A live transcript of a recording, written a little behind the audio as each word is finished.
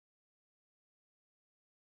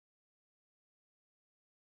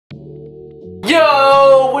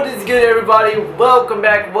Yo, what is good, everybody? Welcome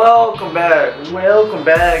back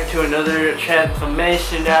to another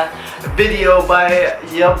transformation video by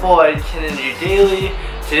your boy kenandrewdaily.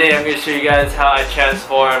 Today I'm going to show you guys how I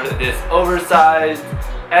transformed this oversized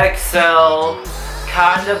XL,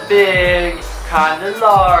 kinda big, kinda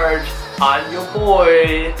large on your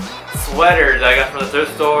boy sweater that I got from the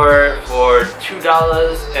thrift store for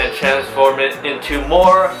 $2 and transform it into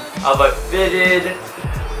more of a fitted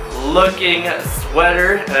looking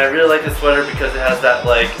sweater. And I really like this sweater because it has that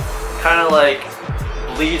kind of like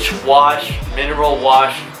bleach wash, mineral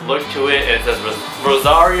wash look to it, and it says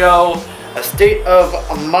Rosario, a state of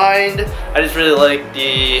mind. I just really like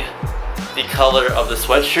the color of the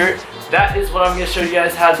sweatshirt. That is what I'm going to show you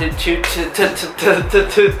guys how to do today.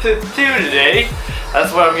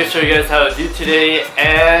 That's what I'm going to show you guys how to do today,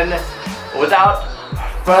 and without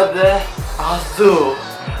further ado,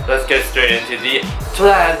 let's get straight into the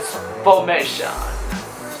transformation.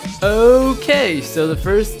 Okay, so the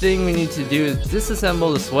first thing we need to do is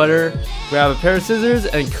disassemble the sweater, grab a pair of scissors,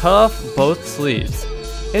 and cut off both sleeves.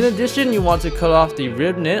 In addition, you want to cut off the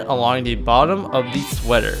rib knit along the bottom of the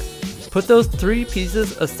sweater. Put those three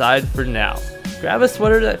pieces aside for now. Grab a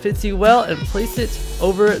sweater that fits you well and place it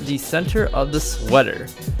over the center of the sweater.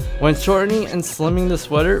 When shortening and slimming the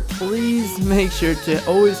sweater, please make sure to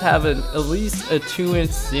always have at least a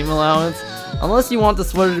 2-inch seam allowance. Unless you want the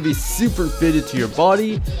sweater to be super fitted to your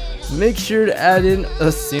body, make sure to add in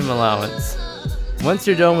a seam allowance. Once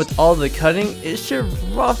you're done with all the cutting, it should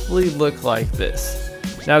roughly look like this.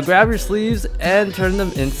 Now grab your sleeves and turn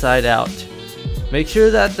them inside out. Make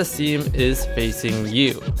sure that the seam is facing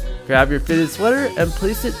you. Grab your fitted sweater and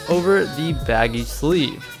place it over the baggy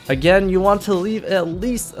sleeve. Again, you want to leave at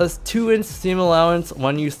least a 2-inch seam allowance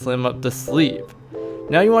when you slim up the sleeve.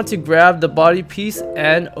 Now you want to grab the body piece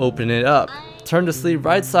and open it up. Turn the sleeve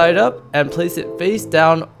right side up and place it face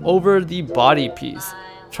down over the body piece.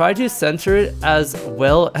 Try to center it as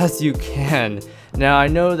well as you can. Now I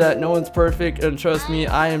know that no one's perfect, and trust me,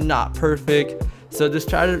 I am not perfect. So just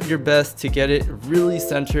try your best to get it really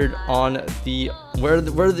centered on where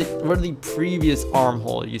the previous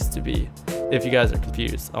armhole used to be. If you guys are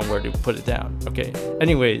confused on where to put it down. Okay,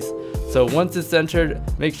 anyways, so once it's centered,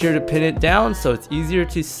 make sure to pin it down so it's easier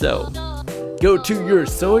to sew. Go to your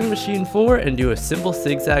sewing machine and do a simple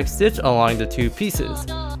zigzag stitch along the two pieces.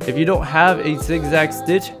 If you don't have a zigzag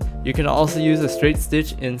stitch, you can also use a straight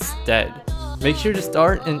stitch instead. Make sure to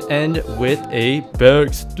start and end with a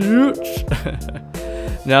back stitch.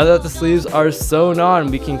 Now that the sleeves are sewn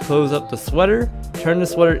on, we can close up the sweater, turn the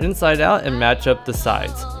sweater inside out, and match up the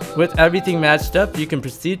sides. With everything matched up, you can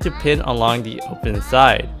proceed to pin along the open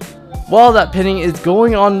side. While that pinning is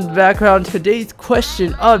going on in the background, today's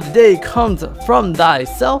question of the day comes from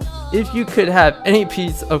thyself. If you could have any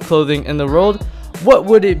piece of clothing in the world, what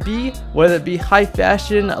would it be? Whether it be high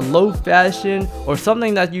fashion, low fashion, or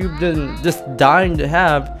something that you've been just dying to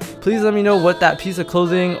have, please let me know what that piece of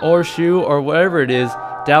clothing or shoe or whatever it is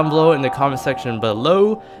down below in the comment section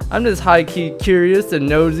below. I'm just high-key curious and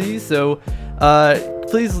nosy, so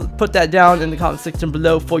please put that down in the comment section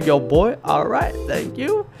below for your boy. Alright, thank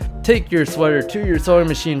you. Take your sweater to your sewing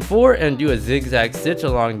machine and do a zigzag stitch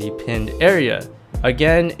along the pinned area.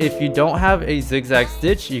 Again, if you don't have a zigzag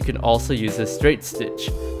stitch, you can also use a straight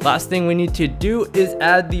stitch. Last thing we need to do is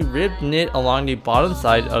add the rib knit along the bottom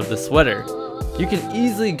side of the sweater. You can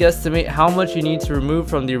easily guesstimate how much you need to remove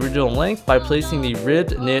from the original length by placing the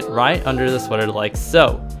ribbed knit right under the sweater like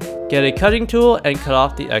so. Get a cutting tool and cut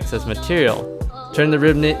off the excess material. Turn the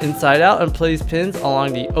rib knit inside out and place pins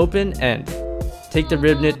along the open end. Take the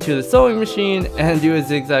rib knit to the sewing machine and do a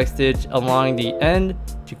zigzag stitch along the end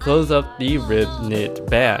to close up the rib knit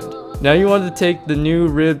band. Now you want to take the new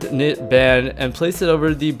ribbed knit band and place it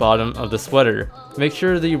over the bottom of the sweater. Make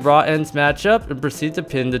sure the raw ends match up and proceed to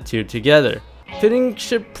pin the two together. Pinning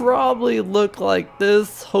should probably look like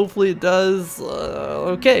this. Hopefully it does.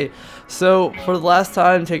 Okay, so for the last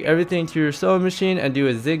time, take everything to your sewing machine and do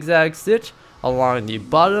a zigzag stitch along the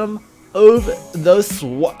bottom of the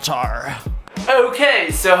sweater. Okay,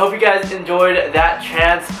 so I hope you guys enjoyed that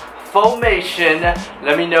transformation.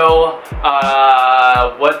 Let me know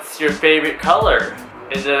what's your favorite color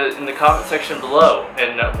in the comment section below,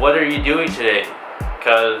 and what are you doing today?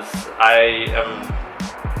 Because I am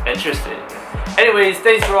interested. Anyways,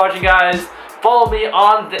 thanks for watching, guys. Follow me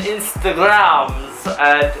on the Instagrams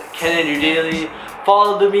at kenandrewdaily.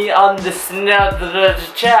 Follow me on the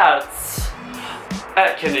Snapchats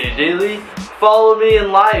at kenandrewdaily. Follow me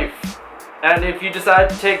in life. And if you decide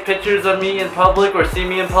to take pictures of me in public or see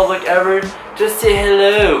me in public ever, just say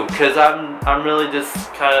hello, because I'm really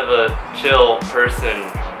just kind of a chill person.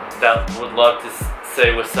 that would love to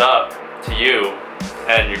say what's up to you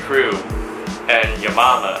and your crew and your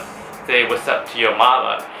mama. Say what's up to your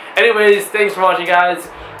mama. Anyways, thanks for watching, guys.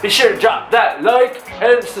 Be sure to drop that like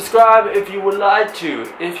and subscribe if you would like to.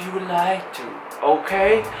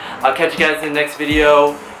 Okay? I'll catch you guys in the next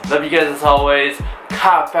video. Love you guys as always.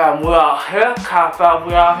 KAAAAD Fam, we're out here. KAAAAD Fam,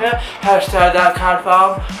 we're out here. Hashtag that KAAAAD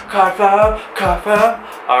Fam. KAAAAD Fam, KAAAAD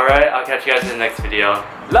Fam. Alright, I'll catch you guys in the next video.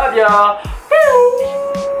 Love y'all.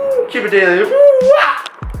 Keep it daily.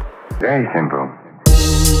 Very simple.